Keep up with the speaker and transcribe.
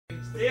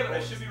Damn it, I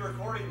should be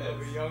recording this.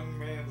 Of a young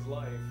man's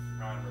life.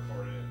 I'm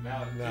recording it.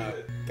 Now, No,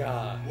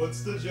 God.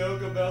 what's the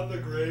joke about the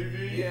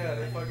gravy? Yeah,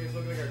 they fucking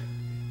look like a...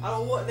 I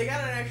don't know what... They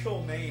got an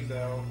actual name,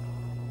 though.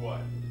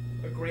 What?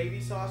 A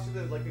gravy saucer,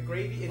 like a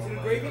gravy... Is it a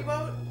Oh, gravy yeah.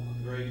 boat?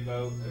 Gravy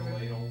boat and a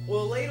ladle.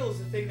 Well, a ladle is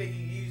the thing that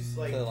you use,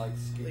 like... To, like,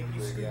 scoop you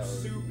gravy scoop out.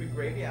 soup and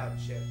gravy out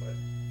and shit, but...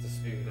 To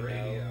spoon it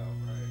Gravy out. out,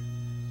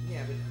 right.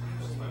 Yeah, but...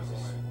 That's my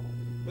point.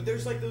 But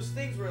there's like those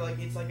things where like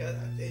it's like a...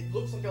 It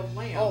looks like a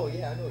lamp. Oh,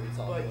 yeah, I know what you're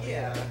talking But about.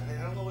 yeah,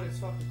 I don't know what it's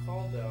fucking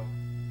called, though.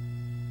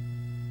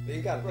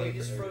 You got Bro, you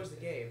paper just there. froze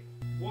the game.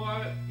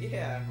 What?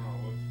 Yeah.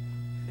 Oh,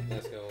 whoops.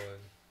 Let's go in.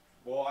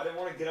 Well, I didn't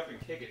want to get up and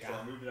kick it, so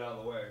I moved it out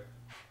of the way.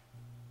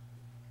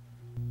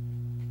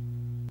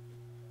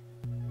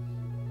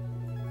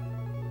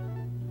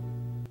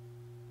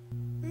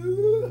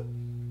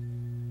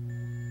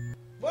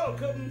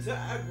 Welcome to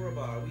Agrabah.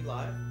 Are we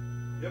live?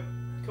 Yep.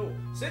 Cool.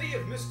 City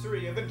of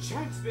mystery, of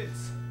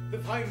enchantments, the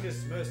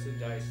finest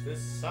merchandise,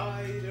 this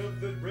side of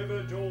the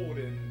River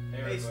Jordan. Hey,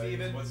 everybody,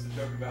 Steven. What's the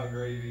joke about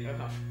gravy?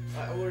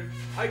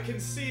 I can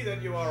see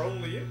that you are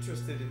only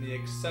interested in the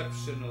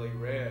exceptionally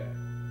rare.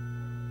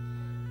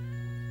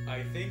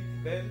 I think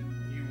then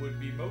you would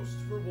be most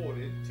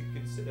rewarded to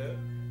consider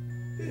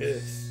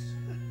this.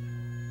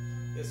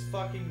 This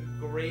fucking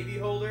gravy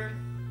holder.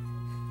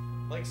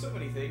 Like so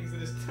many things,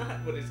 it is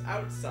not what is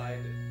outside,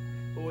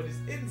 but what is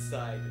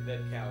inside that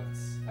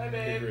counts. Hi, The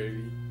babe.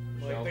 gravy.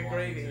 Like Michelle's the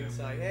gravy walking, too.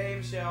 inside. Hey,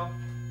 Michelle.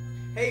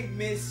 Hey,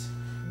 Miss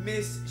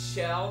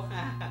Shell.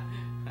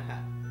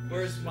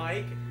 Where's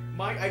Mike?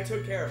 Mike, I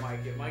took care of Mike.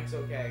 Mike's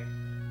okay.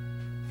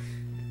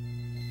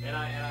 And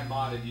I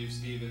modded you,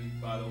 Steven,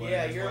 by the way.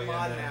 Yeah, That's you're why a you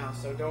got mod that. now,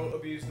 so don't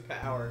abuse the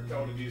power.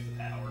 Don't abuse the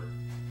power.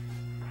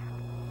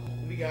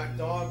 We got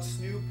Dog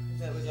Snoop.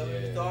 Was that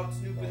Yeah. Dog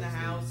Snoop in the Dog Snoop.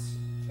 house?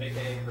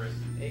 AKA Chris.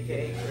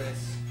 AKA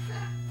Chris.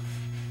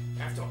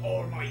 After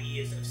all my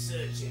years of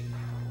searching,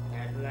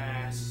 at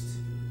last,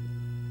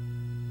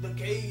 the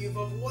Cave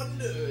of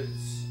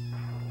Wonders.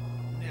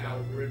 Now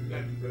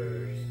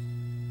remember,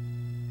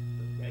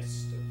 the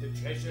rest of the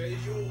treasure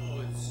is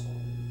yours,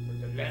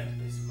 but the lamp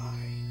is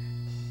mine.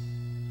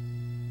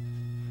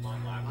 On I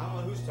don't know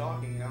laptop. who's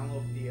talking. I don't know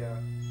if the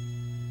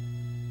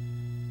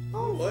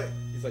Oh, what?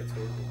 He's like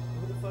twerking.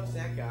 who the fuck's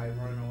that guy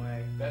running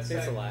away? That's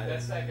It's that, Aladdin.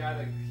 that's that guy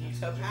that keeps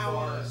The Jafar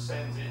power.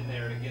 sends in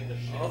there to get the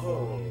shit.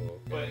 Oh.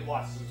 But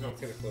watch, so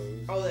It's gonna close.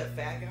 Oh, that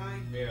fat guy.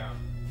 yeah.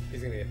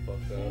 He's gonna get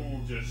fucked up.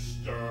 Who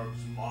disturbs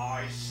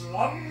my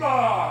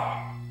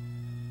slumber?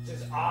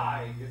 Says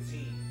I,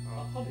 Gazine,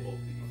 a humble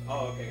people.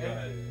 Oh, okay, go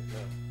ahead.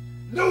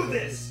 Know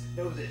this!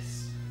 Know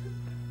this!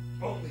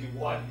 Only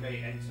one may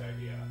enter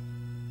here.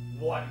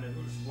 One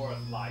whose worth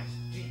lies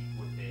deep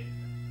within.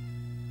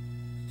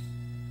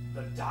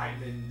 The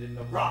diamond in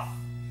the rough.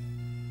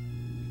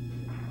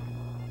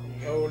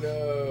 Oh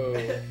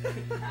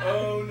no.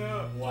 Oh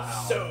no!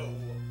 Wow. So,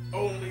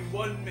 only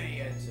one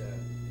may enter.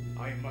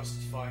 I must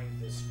find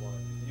this one.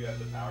 You have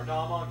the power. No,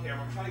 I'm on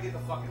camera. I'm trying to get the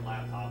fucking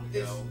laptop to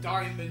This go.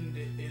 diamond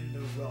in the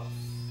rough.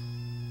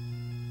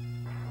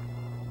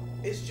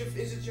 Is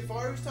it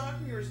Jafar who's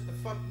talking, or is it the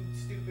fucking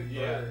stupid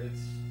Yeah, bird?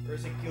 it's... Or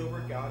is it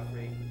Gilbert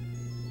Godfrey?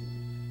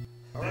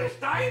 There's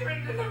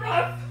diamond in the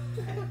rough!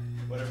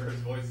 Whatever his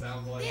voice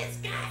sounds like. This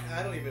guy!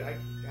 I don't even,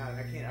 God,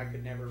 I can't, I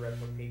could never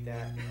replicate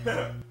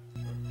that.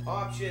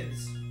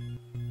 Options.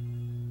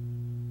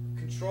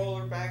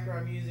 Controller,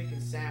 background music,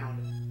 and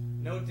sound.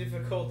 No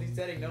difficulty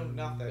setting, no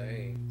nothing.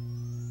 Dang.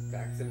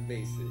 Back to the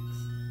basics.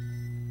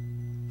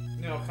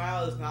 No,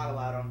 Kyle is not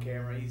allowed on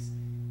camera.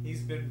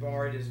 He's been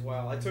barred as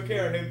well. I took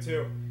care of him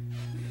too.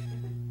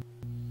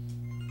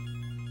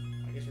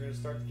 I guess we're gonna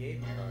start the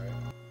game here. Alright.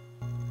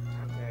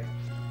 Okay.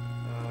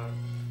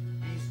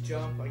 B's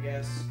jump, I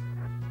guess.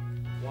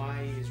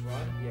 Y is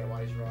run. Yeah,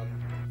 Y is run.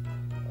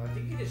 I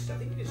think you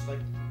just like.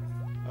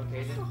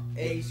 Okay, then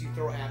A, so you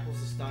throw apples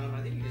to stun them.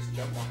 I think you just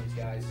jump on these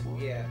guys.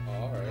 Yeah.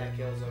 Alright. That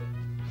kills them.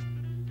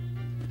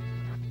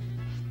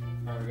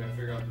 Alright, we gotta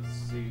figure out the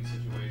seating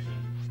situation.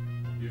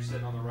 You're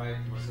sitting on the right,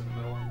 you wanna sit in the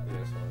middle? Yeah,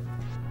 that's fine.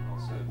 I'll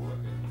sit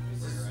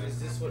fucking Is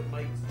this what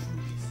Mike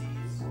truly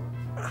sees?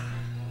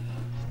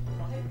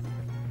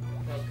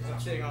 No, because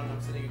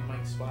I'm sitting in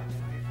Mike's spot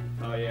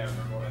now. Oh yeah,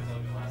 remember what I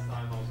told you last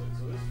time? I was like,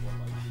 so this is what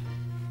like,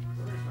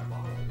 where's my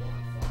bottle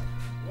going? Fuck.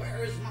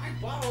 Where is my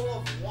bottle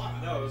of water?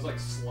 No, it was like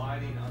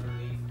sliding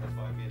underneath the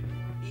fucking...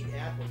 Eat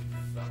apples, you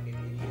fucking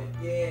idiot.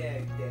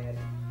 Yeah, Dad.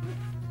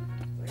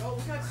 Like, oh,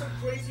 we got some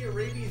crazy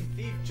Arabian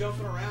thief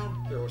jumping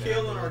around, Throwing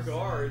killing our apples.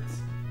 guards,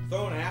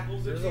 throwing apples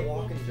at There's a people.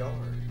 walking jar.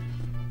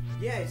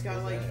 Yeah, he's got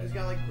What's like that? he's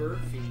got like bird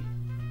feet.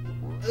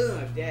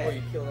 Ugh, Dad. Oh,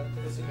 you kill that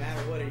thing? Doesn't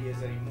matter what he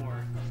is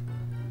anymore.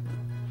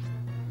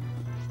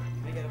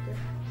 Can I get up there?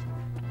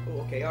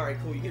 Oh, okay, all right,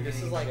 cool. You can.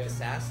 This is like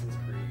Assassin's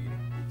Creed.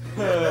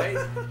 right?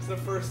 It's the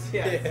first.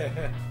 Yeah.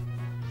 Yeah.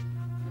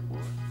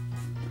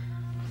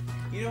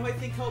 You know who I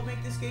think helped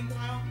make this game,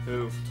 Kyle?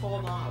 Who?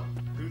 Tall Knob.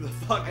 Who the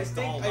fuck I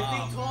think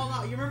Tall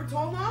Knob. You remember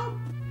Tall Knob?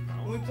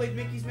 When we played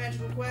Mickey's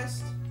Magical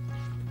Quest,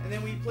 and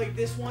then we played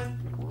this one,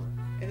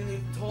 And then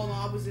the Tall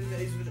Knob was in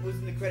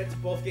the credits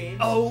of both games.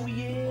 Oh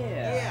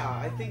yeah. Yeah,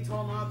 I think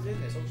Tall Knob's in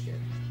this. Oh shit.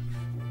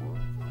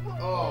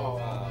 Oh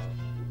wow.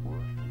 Oh,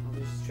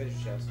 there's treasure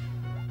chest.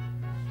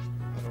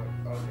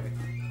 Okay.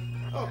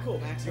 Oh cool,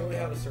 Max. You only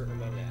have a certain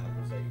amount of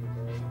apples that you can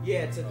throw. Yeah,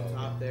 it's at the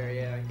top there.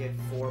 Yeah, I get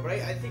 4, but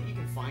I think you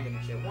can find them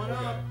and shit. One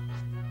up.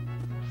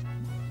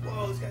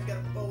 Whoa, this guy's got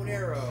a bow and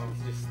arrow.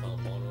 You just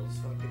stomp on them.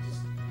 Fucking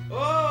just.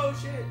 Oh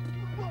shit.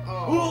 Whoa!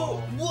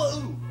 Oh.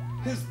 Whoa!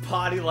 His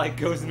body like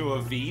goes into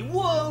a V.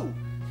 Whoa!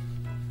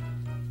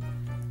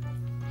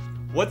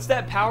 What's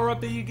that power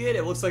up that you get?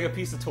 It looks like a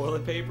piece of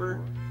toilet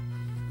paper.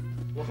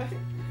 What?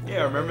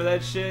 Yeah, remember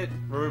that shit?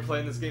 When we were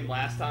playing this game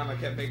last time, I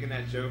kept making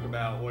that joke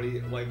about what he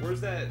like.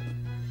 Where's that?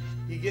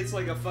 He gets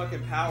like a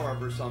fucking power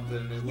up or something.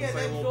 It looks Yeah, like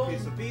that a little golden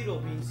piece of.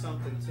 beetle means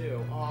something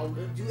too. Oh,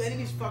 do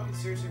enemies fucking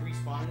seriously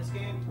respawn in this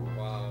game?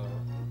 Wow.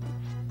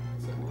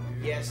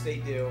 Yes, they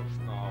do.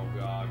 Oh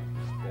god.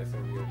 That's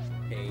gonna be a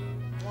pain.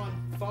 Come on,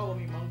 follow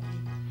me, monkey.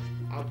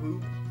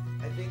 Abu,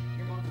 I think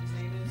your monkey's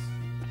name is.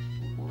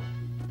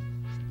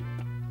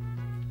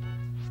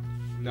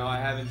 No, I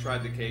haven't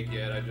tried the cake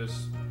yet. I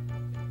just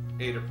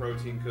ate a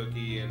protein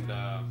cookie and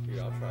Dude,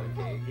 I'll try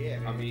the cake. Yeah,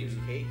 man, I'm there's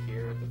eating. cake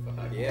here. What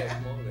the fuck? Yeah,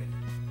 come on, man.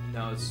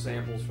 no, it's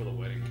samples for the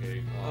wedding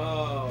cake.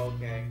 Oh,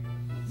 okay.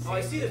 Oh,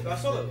 I see this. I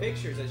saw the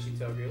pictures that she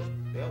took.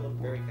 They all look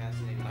very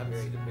fascinating. I haven't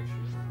Very, seen the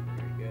pictures.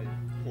 very good.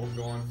 We'll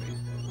go on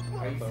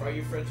Facebook. Are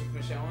you friends with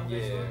Michelle on Yeah,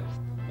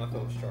 Facebook? my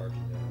phone's charging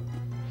now.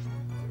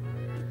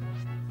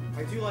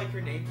 I do like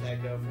her name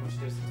tag though. From when she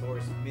does the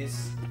tours,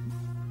 Miss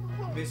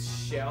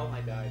Shell.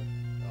 I died.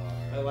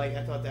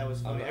 I thought that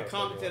was funny. I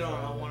commented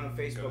on one of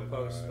Facebook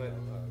posts, but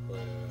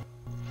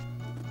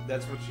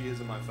That's what she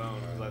is in my phone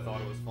because I thought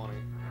it was funny.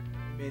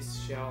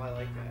 Miss Shell, I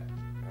like that.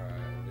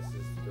 Alright, this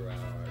is throughout.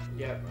 Alright.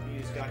 Yep, you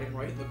just got him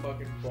right in the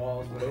fucking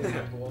balls with a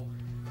apple.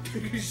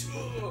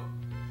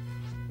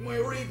 My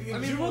Arabian I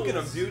mean, look at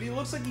him, dude. He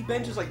looks like he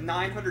benches like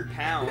 900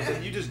 pounds,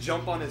 and you just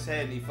jump on his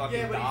head and he fucking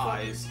Yeah, but he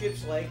fucking dies.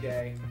 skips leg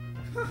day.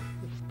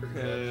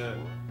 Yeah.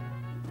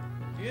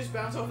 You just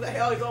bounce off that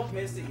hell. He's all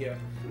pissed at you.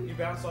 You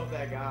bounce off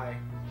that guy.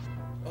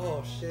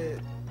 Oh shit.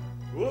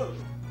 Whoa.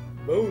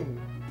 Boom.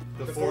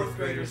 The The fourth fourth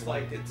graders graders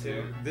liked it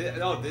too.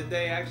 Did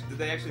they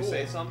actually Cool.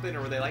 say something,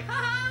 or were they like,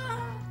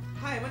 ha?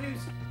 Hi, my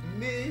name's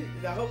Miss.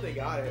 I hope they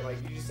got it. Like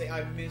you just say,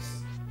 I'm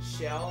Miss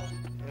Shell,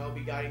 and I'll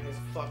be guiding this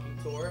fucking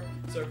tour.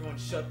 So everyone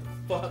shut the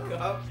fuck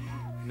up.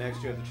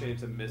 Next, you have to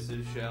change to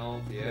Mrs.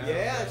 Shell. Yeah.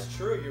 Yeah, it's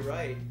true. You're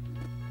right.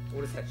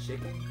 What is that,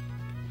 chicken?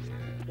 Yeah.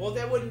 Well,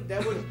 that wouldn't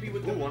be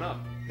with Ooh, the one up.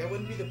 that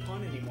wouldn't be the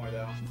pun anymore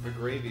though. The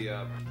gravy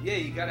up. Yeah,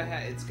 you gotta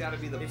have. It's gotta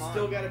be the It's pun.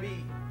 still gotta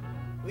be.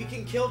 We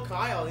can kill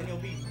Kyle, then you'll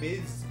be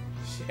Ms.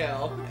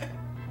 Shell.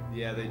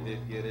 Yeah, they did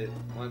get it.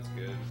 Well, that's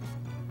good.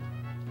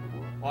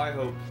 Well, I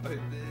hope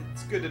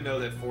it's good to know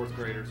that fourth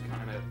graders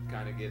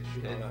kind of get I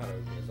shit. don't know how to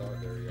open this.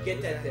 Alright, there we go.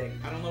 Get that thing.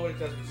 I don't know what it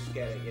does, but just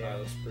get it. Yeah, Yeah. it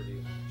looks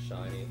pretty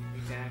shiny.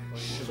 Exactly.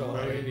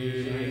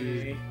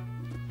 Shiny.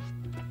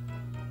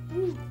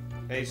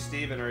 Hey,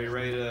 Steven, are you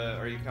ready to?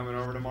 Are you coming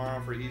over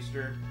tomorrow for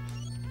Easter?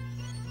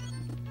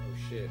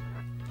 Oh shit.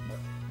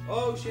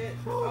 Oh shit.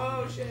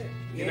 Oh shit.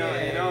 You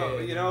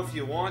know, if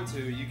you want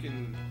to, you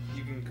can.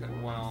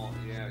 Well,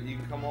 yeah, you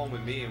can come home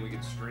with me and we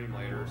can stream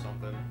later or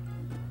something.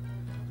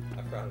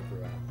 I forgot to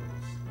throw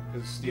apples.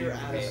 Because You're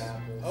out of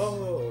apples.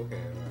 Oh, okay.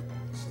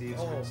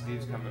 Right.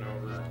 Steve's coming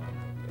over.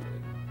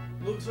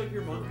 Looks like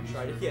your monkey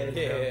tried to Yeah, get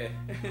it.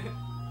 yeah.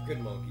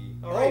 Good monkey.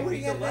 All right, oh, beat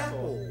he the got an level.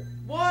 apple.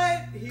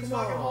 What? He's Come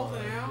fucking on.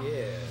 holding out?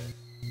 Yeah.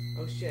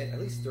 Oh shit. At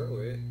least throw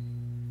it.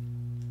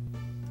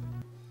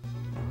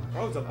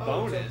 Oh, it's a Oh,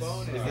 bonus. it's a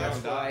bonus. If you That's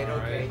don't die, right. Okay,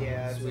 alright.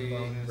 yeah, it's Sweet. a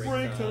bonus.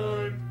 Break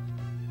time.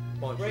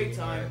 Punch Break it.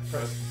 time. Alright,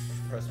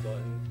 press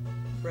button.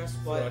 Press So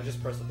button. I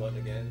just press the button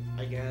again.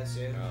 I guess,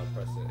 yeah.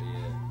 Press it.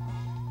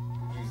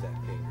 Yeah. Use that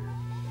finger.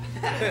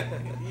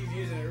 He's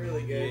using it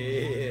really good.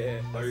 Yeah.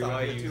 Are That's you how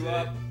I going use two it.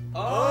 up? Oh,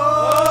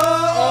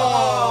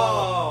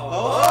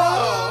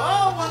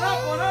 one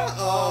up, one up.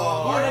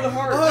 Oh, another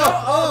heart.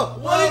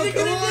 What is he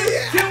gonna do?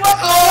 Yeah. Two up.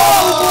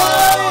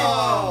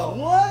 Oh,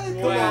 What?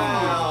 Come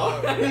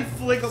Wow. on. He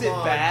flicks Come it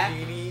on, back.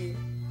 Genie.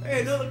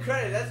 Hey, another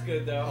credit. That's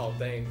good though. Oh,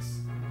 thanks.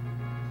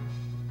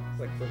 It's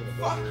like flipping a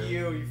Fuck burger.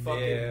 you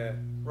fucking Yeah.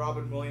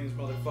 Robin Williams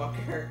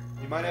motherfucker.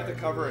 You might have to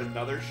cover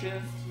another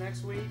shift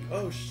next week.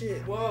 Oh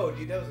shit. Whoa,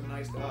 dude, that was a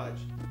nice dodge.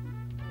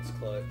 It's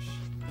clutch.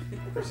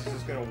 Chris is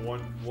just gonna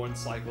one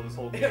cycle this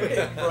whole game.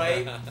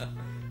 Right?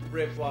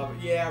 Rip Bob.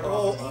 Yeah,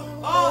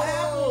 Robin.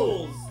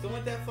 Apples! Don't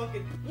let that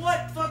fucking.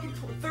 What? Fucking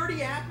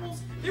 30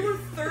 apples? There were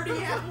 30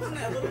 apples in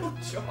that little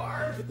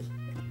jar?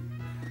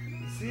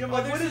 See, I'm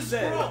like, what is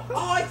that?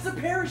 Oh, it's the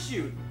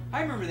parachute!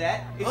 I remember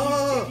that.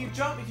 If you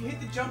hit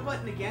the jump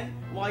button again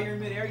while you're in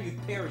midair, you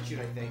parachute,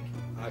 I think.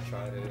 I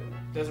tried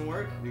it. Doesn't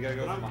work? You gotta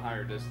go from a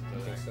higher distance, I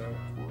I think think. so.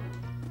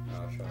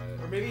 I'll try it.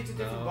 Or maybe it's a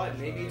different No, button. I'll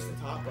Maybe try it's it.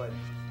 the top button.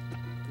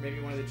 Or maybe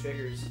one of the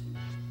triggers.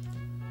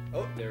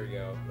 Oh, there we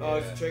go. Oh,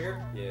 Yeah. it's a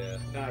trigger? Yeah.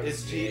 Nice.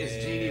 It's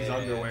Genie's Yeah.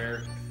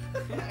 underwear.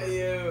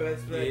 Ew,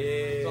 that's right.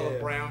 It's all the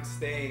Yeah. brown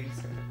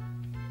stains.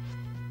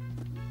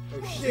 Oh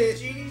Do shit!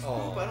 genies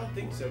poop? I don't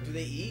think so. Do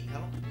they eat?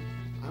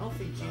 I don't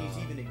think genies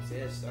even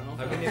exist. I don't.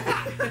 I mean,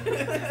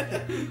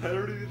 I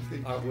don't even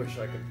think. I wish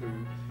I could poop.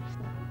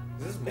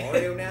 Is this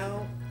Mario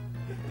now?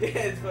 Yeah,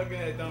 it's fucking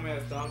that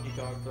dumbass Donkey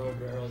Kong throwing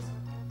barrels.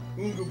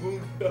 Oonga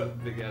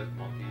boonga. Big ass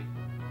monkey.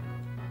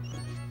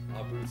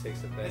 Abu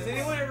takes a bet. Has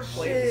anyone ever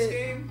played this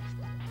game?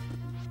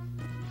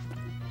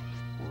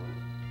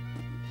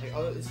 Like,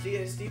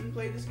 has Steven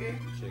played this game?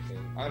 Chicken.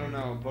 I don't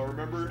know, but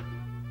remember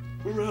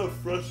how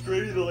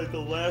frustrating the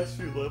last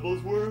few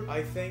levels were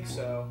I think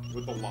so.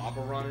 with the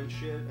lava run and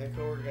shit. That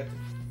coworker got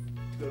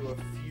to go to a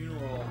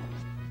funeral.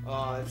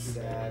 Oh, that's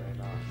sad.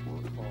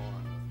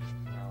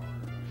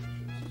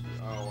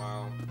 Oh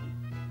wow.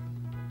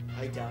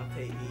 I doubt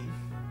they eat.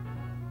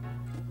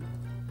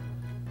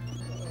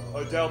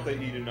 I doubt they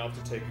eat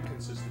enough to take a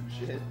consistent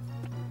shit.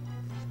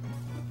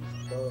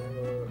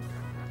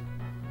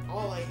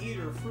 All I eat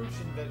are fruits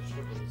and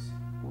vegetables.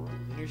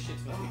 And your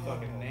shits must be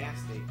fucking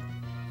nasty.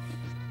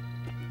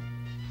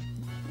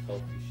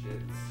 Healthy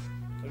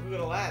shits. Like, look at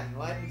Aladdin.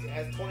 Aladdin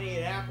has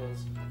 28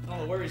 apples. I don't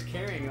know where he's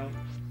carrying them.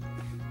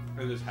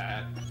 Or this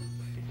hat.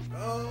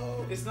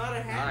 Oh! It's not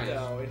a hat, Nice.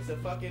 though. It's a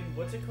fucking,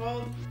 what's it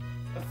called?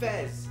 A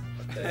fez.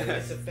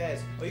 It's a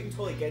fez. Oh, you can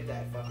totally get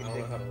that I fucking don't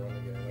thing. know how to run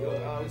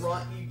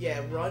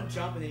again. Run,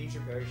 jump, and then use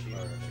your parachute.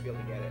 Alright. You should be able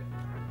to get it.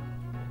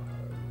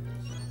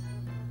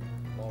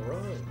 I'll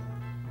run.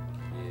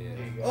 Yeah.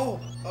 There you go. Oh!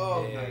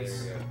 Oh, Yeah,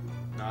 nice. there you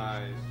go.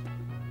 Nice.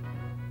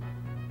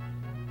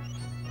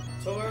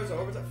 12 hours of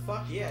overtime?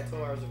 Fuck yeah,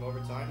 12 hours of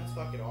overtime. That's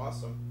fucking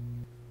awesome.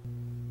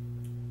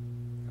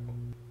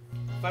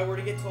 If I were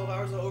to get 12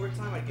 hours of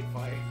overtime, I'd get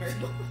fired.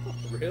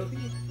 Really?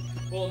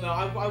 Well, no,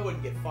 I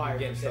wouldn't get fired.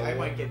 Get in I trouble.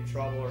 might get in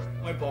trouble, or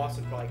my boss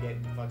would probably get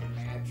in fucking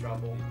mad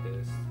trouble. Be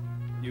pissed.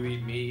 You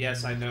eat meat?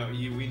 Yes, I know.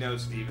 We know,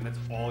 Steven. That's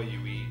all you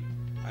eat.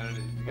 I don't know.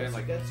 You're gonna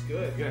like. That's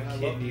good. You're Man, gonna I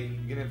have love kidney. meat.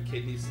 You're gonna have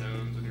kidney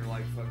stones when you're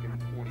like fucking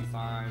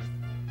 25.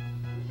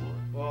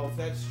 Well, if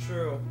that's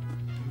true,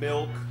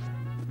 Milk,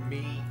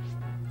 meat,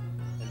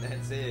 and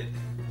that's it.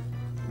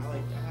 I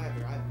like I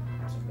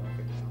have some milk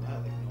in now. I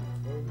like milk.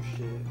 Oh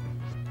shit.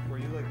 Where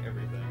you like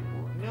everything.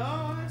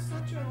 No, that's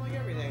not true. I don't like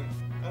everything.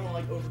 I don't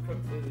like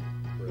overcooked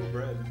food.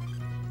 Bread.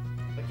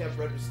 Like that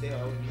bread was stale.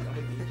 I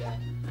wouldn't eat that.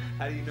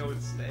 How do you know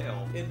it's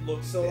stale? It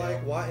looks So stale.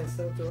 like, why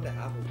instead of throwing the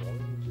apples, why don't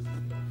you just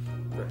eat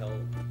them for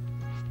health?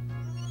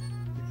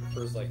 He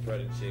prefers like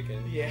bread and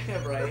chicken. Yeah,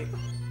 right.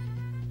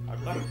 I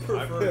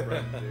prefer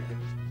bread and chicken.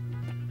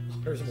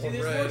 There's See, more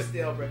there's bread. more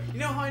stale bread. You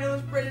know how I know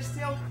this bread is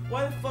stale?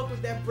 Why the fuck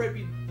would that bread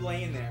be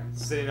laying there?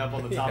 Sitting up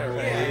on the top Yeah, of the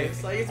right. Yeah, wave.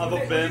 it's like it's Of a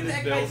was it abandoned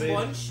that guy's building.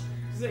 lunch.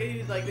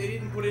 They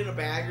didn't put it in a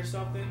bag or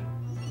something.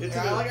 It's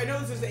Yeah, an- like I know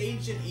this is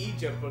ancient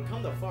Egypt, but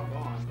come the fuck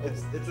on.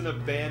 It's an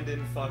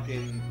abandoned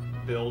fucking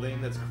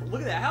building that's.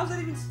 Look at that. How's that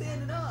even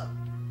standing up?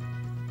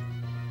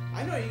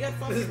 I know you got This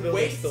fucking building's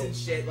weights still- and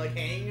shit like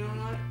hanging on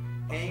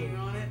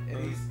it,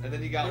 and these And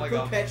then you got they're like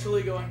a.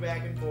 perpetually going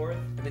back and forth.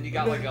 And then you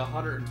got like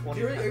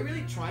 120. Are you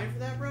really trying for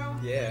that, bro?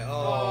 Yeah. Oh. Oh.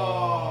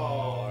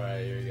 All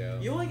right. Here you go.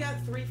 You only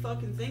got 3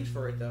 fucking things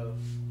for it though.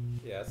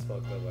 Yeah, that's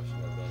fucked up. I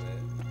shouldn't have done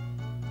it.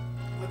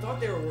 I thought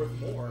they were worth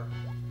more.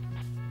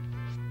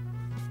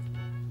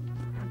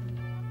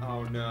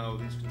 Oh no,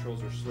 these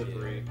controls are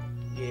slippery.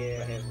 My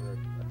Yeah. hands were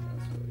kind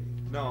of sweaty.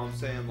 No, I'm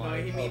saying No,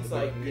 like. he means the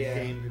like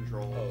game yeah.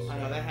 controls. Oh. I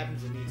know that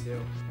happens to me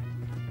too.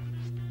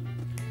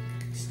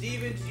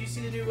 Steven, did you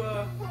see the new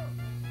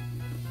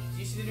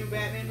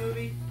Batman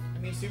movie? I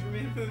mean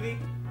Superman movie?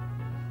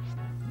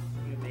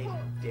 I'm gonna make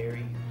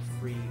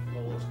dairy-free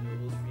Polish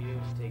noodles for you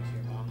to take to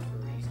your mom for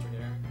Easter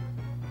dinner.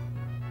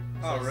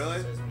 Oh,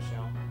 really? Says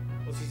Michelle.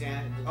 Well, she's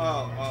at.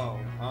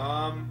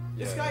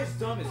 This Yeah. guy's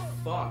dumb as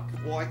fuck.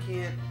 Well, I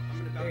can't.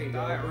 I'm about There to you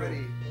die go.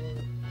 already.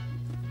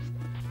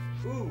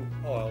 Ooh.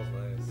 Oh, that was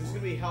nice. There's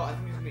gonna be health. I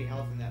think there's gonna be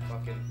health in that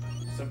fucking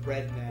some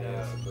bread in that.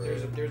 Yeah, some bread.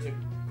 There's a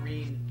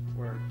green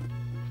where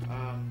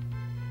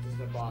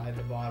there's at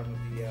the bottom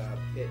of the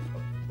pit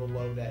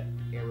below that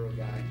arrow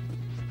guy.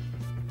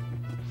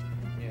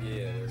 Yeah,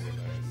 there's a nice.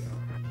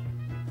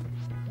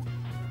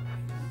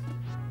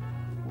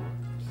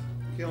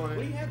 Killing What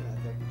do it. you have in that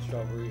thing?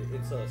 Strawberry.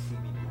 It's a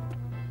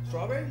CBD.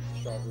 Strawberry?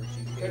 Strawberry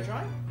Can I cheesecake.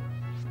 try?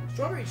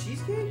 Strawberry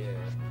cheesecake?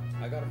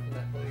 Yeah. I got it from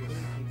that place. What do you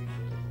keep the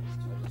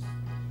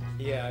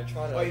shit? Yeah, I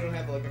try to. Oh, you don't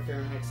have like a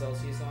Fahrenheit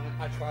Celsius on it?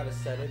 I try to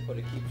set it, but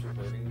it keeps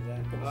reverting to that.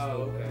 It Oh,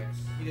 still okay.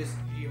 works.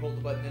 You hold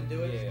the button and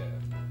do it? Yeah.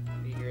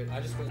 You hear it? I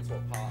just wait until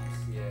it pops.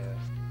 Yeah.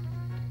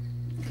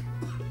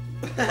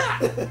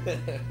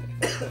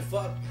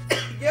 Fuck.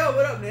 Yo,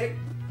 what up, Nick?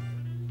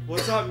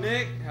 What's up,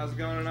 Nick? How's it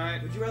going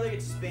tonight? Would you rather get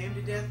spammed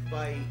to death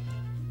by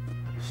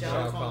Shao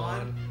Shao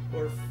Kahn Kahn.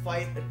 or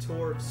fight a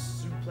tour of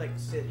Suplex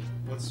City?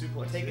 What's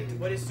suplex? Take it.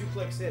 What is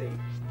Suplex City?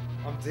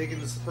 I'm digging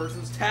this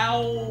person's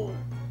towel.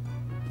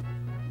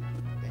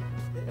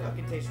 It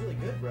fucking tastes really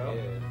good, bro.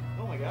 Yeah.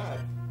 Oh my god.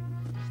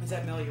 Does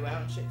that mellow you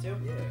out and shit too?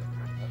 Yeah.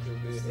 I feel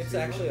good. It's It's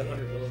good. actually Yeah.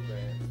 100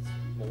 milligrams.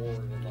 It's more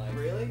than like.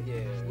 Really?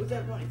 Yeah. What's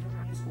that running from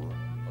high school?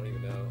 I don't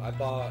even know. I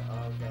bought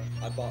Okay.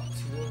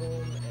 2 of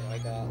them, and I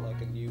got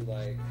like a new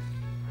like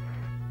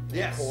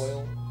Yes.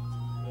 coil.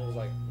 one was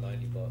like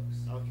 $90.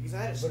 Okay, because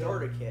I had a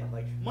starter kit.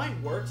 Like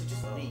mine works, it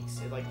just leaks.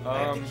 It, like I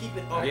have to keep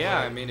it up. Yeah,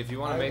 I mean, if you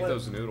want to make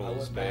those I noodles,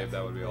 went babe, back that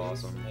to would be the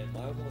place, awesome. And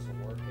mine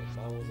wasn't working.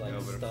 Mine was like No,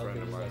 but a stuck. friend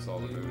It of was, mine like, saw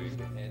the glued,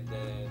 movie. and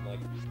then like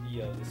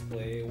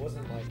display. It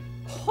wasn't like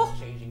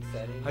changing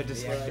settings. I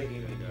just They actually like-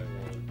 gave me a new one.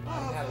 Oh, I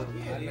fuck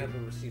yeah, didn't have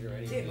dude. a receipt or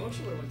anything. Damn, I wish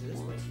you would have went to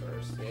this place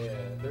first. Yeah,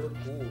 they were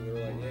cool. They were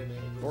like, yeah, man.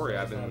 Corey,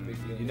 I've it's not a been,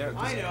 big deal. you know,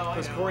 I know,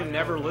 because I Corey know,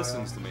 never Kyle.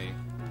 listens to me.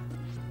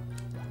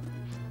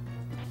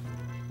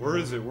 Where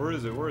is it? Where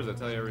is it? Where is it? I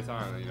tell you every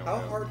time. You know. How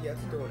hard do you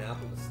have to throw an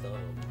apple to stun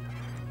them?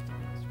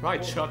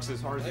 Probably chucks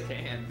as hard as you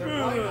can. They're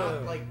probably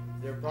not like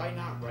they're probably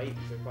not ripe.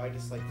 They're probably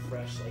just like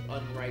fresh, like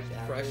unripe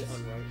apples. Fresh,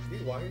 unripe.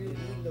 Dude, why are you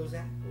eating those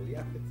apples? You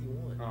have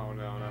 51. Oh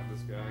no, not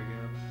this guy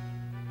again.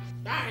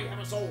 I have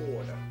a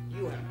sword.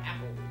 You have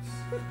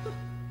apples.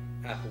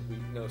 Apple beat.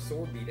 No,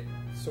 sword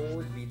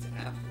beats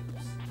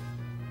apples.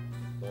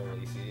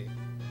 Normally, see.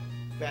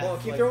 Well,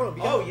 keep throwing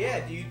them. Oh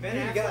yeah, dude. Ben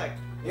Dude, you Affleck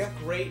got- was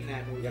great in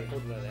that movie. You got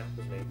holding on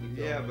apples, man. Keep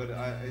Yeah, throwing.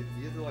 but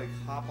you had to like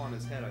hop on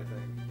his head, I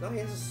think. No, he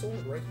has a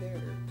sword right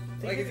there.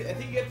 I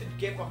think you have to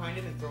get behind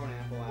him and throw an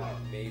apple out.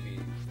 Maybe.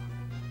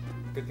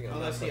 Good thing I'm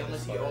Unless not he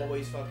fucking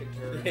always fucking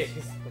turns. smart.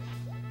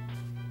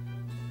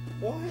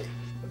 What?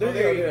 Oh,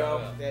 there you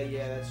go.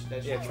 Yeah,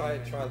 That's yeah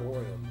try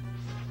luring him.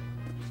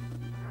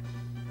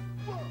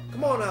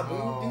 Come on, Abu,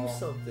 Oh. do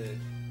something.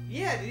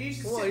 Yeah, dude, you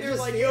just Come on, sit you there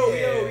just- like,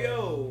 yeah.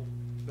 yo.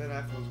 Ben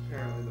Affleck was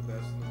apparently the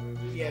best in the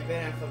movie. Yeah,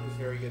 Ben Affleck was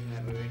very good in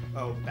that movie.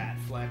 Oh,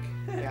 Batfleck.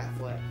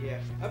 Affleck, yeah.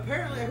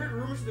 Apparently, I heard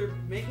rumors they're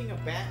making a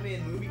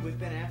Batman movie with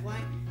Ben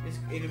Affleck.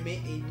 It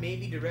may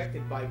be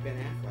directed by Ben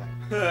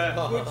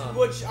Affleck.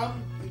 Which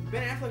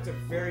Ben Affleck's a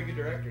very good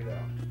director, though.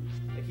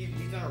 Like he's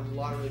done a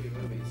lot of really good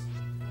movies.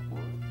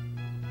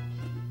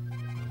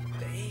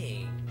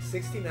 Dang.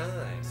 69.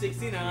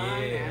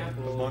 69 Yeah.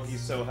 apples. The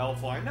monkey's so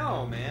helpful. I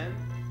know, man.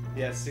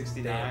 Yeah,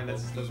 69. Damn,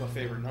 That's my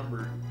favorite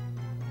number.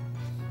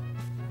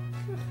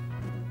 Oh,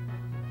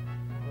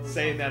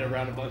 Saying that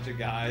around a bunch of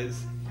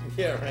guys.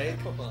 Yeah, right?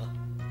 Come on.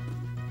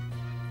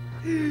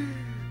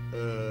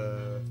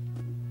 Oh,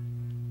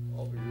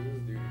 you're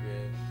this dude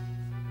again.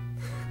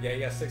 Yeah, you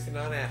got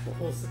 69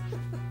 apples.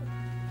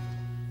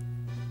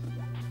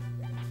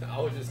 I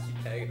would just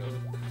keep tagging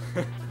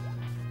him.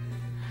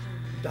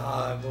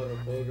 Die,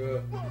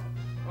 motherfucker.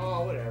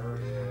 Oh, whatever.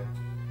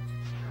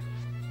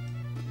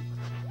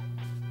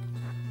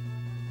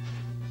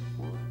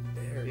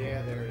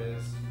 Yeah. There it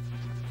is.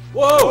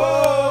 Whoa!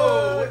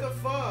 Whoa! What the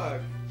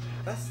fuck?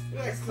 That's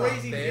That's not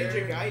crazy fair.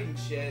 Ninja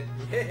Gaiden shit.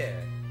 Yeah.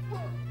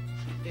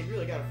 They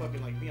really gotta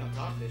fucking like be on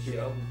top of this Dude,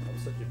 shit. I'm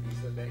such a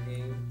beast at that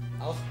game.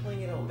 I was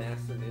playing it on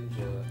Master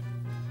Ninja.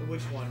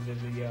 Which one? The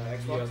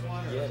Xbox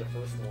one? Or? Yeah, the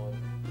first one.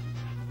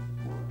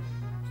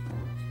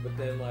 But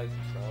then, like,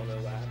 I don't know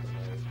what happened.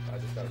 Like, I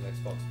just got an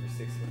Xbox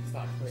 360 and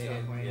stopped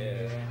playing. Stop playing.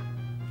 Yeah.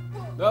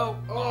 No.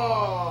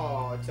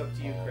 Oh, it's up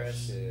to you, Oh,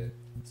 Chris. shit.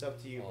 It's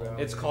up to you, Oh, bro.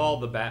 It's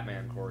called The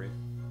Batman, Corey.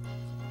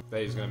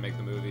 That he's gonna make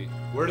the movie.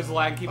 Where does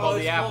Aladdin keep Oh, all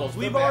it's the called apples? The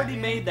We've already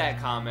Batman? made that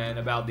comment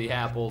about the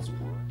apples.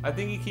 I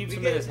think he keeps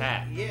them in his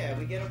hat. Yeah,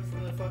 we get them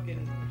from the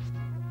fucking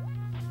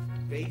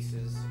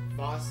bases,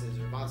 bosses,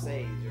 or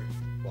bosses, or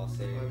Well,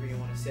 say whatever you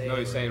want to say. No,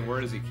 he's or- saying where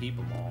does he keep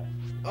them all?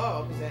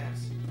 Oh, up his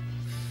ass.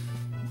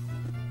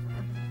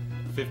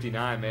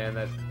 59, man.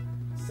 That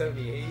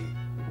 78.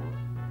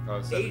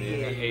 oh,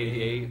 78,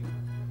 88.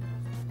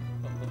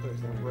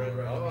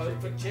 Oh,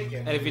 it's for chicken.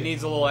 And if he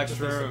needs a little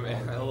extra room,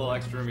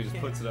 he just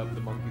puts it up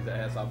the monkey's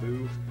ass.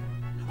 Abu.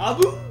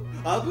 Abu.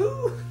 Abu.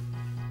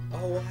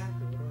 Oh, what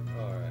happened?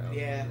 Alright.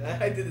 Yeah,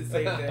 I did the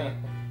same thing.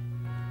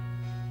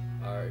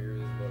 Alright, here's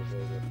this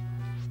motherfucker.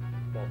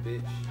 Come on,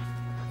 bitch.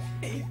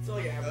 He's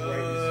like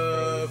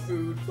a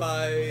Food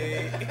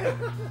fight.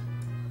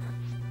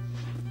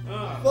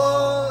 Oh.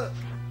 Fuck.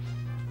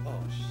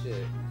 Oh,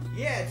 shit.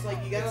 Yeah, it's like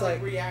you gotta It's like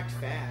like- react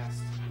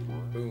fast.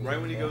 Boom. Right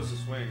when he Oh, goes to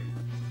swing.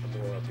 I'm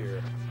going up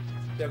here.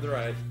 You have the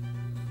right.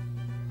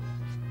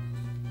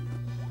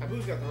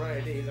 Abu's got the right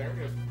idea. He's like, I'm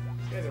gonna.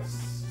 This guy's a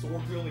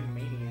sword wielding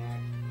maniac.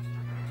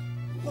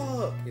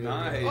 Fuck. You know,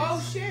 Nice. Oh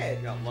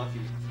shit! Got lucky.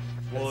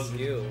 That's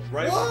skill.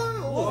 right.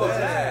 What? Whoa, was that's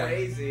that?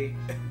 crazy.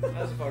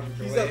 That's a fucking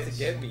He's glitch. out to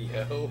get me,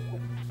 yo.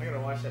 I gotta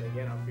watch that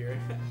again up here.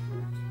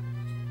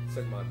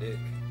 Suck my dick.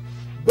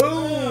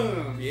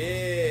 Boom! Yeah.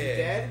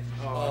 Dead?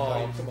 Oh, I thought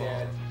he Oh, was come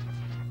dead. on.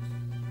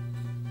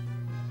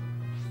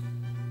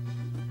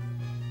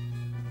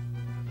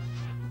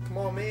 Come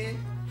on, man.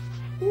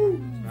 Woo.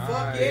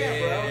 Fuck yeah,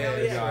 bro.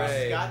 Hell yeah, That's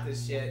Chris right. got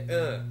this shit.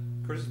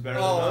 Chris is better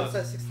Oh, than what's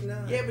us. that?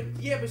 69.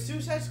 Yeah, but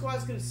Suicide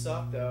Squad's gonna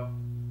suck though.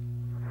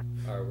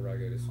 All right, where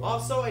do I go? This one.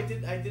 Also, I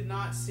did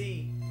not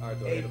see All right,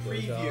 do I a hit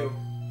blowjob?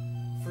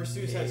 preview for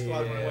Suicide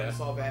Squad when I went Yeah. and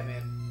saw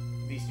Batman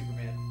v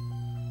Superman.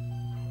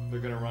 They're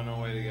gonna run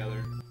away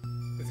together.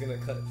 It's gonna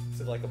cut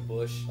to like a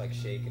bush, like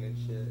shaking and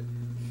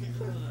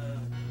shit.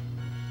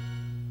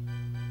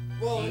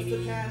 Well, it's the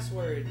Genie.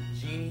 password,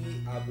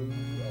 Genie, Abu,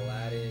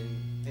 Aladdin.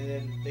 and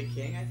then the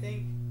King, I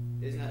think,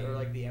 isn't that, or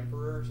like the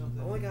Emperor or I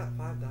something? only got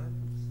 5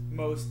 diamonds.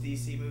 Most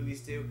DC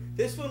movies do.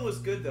 This one was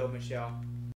good though, Michelle.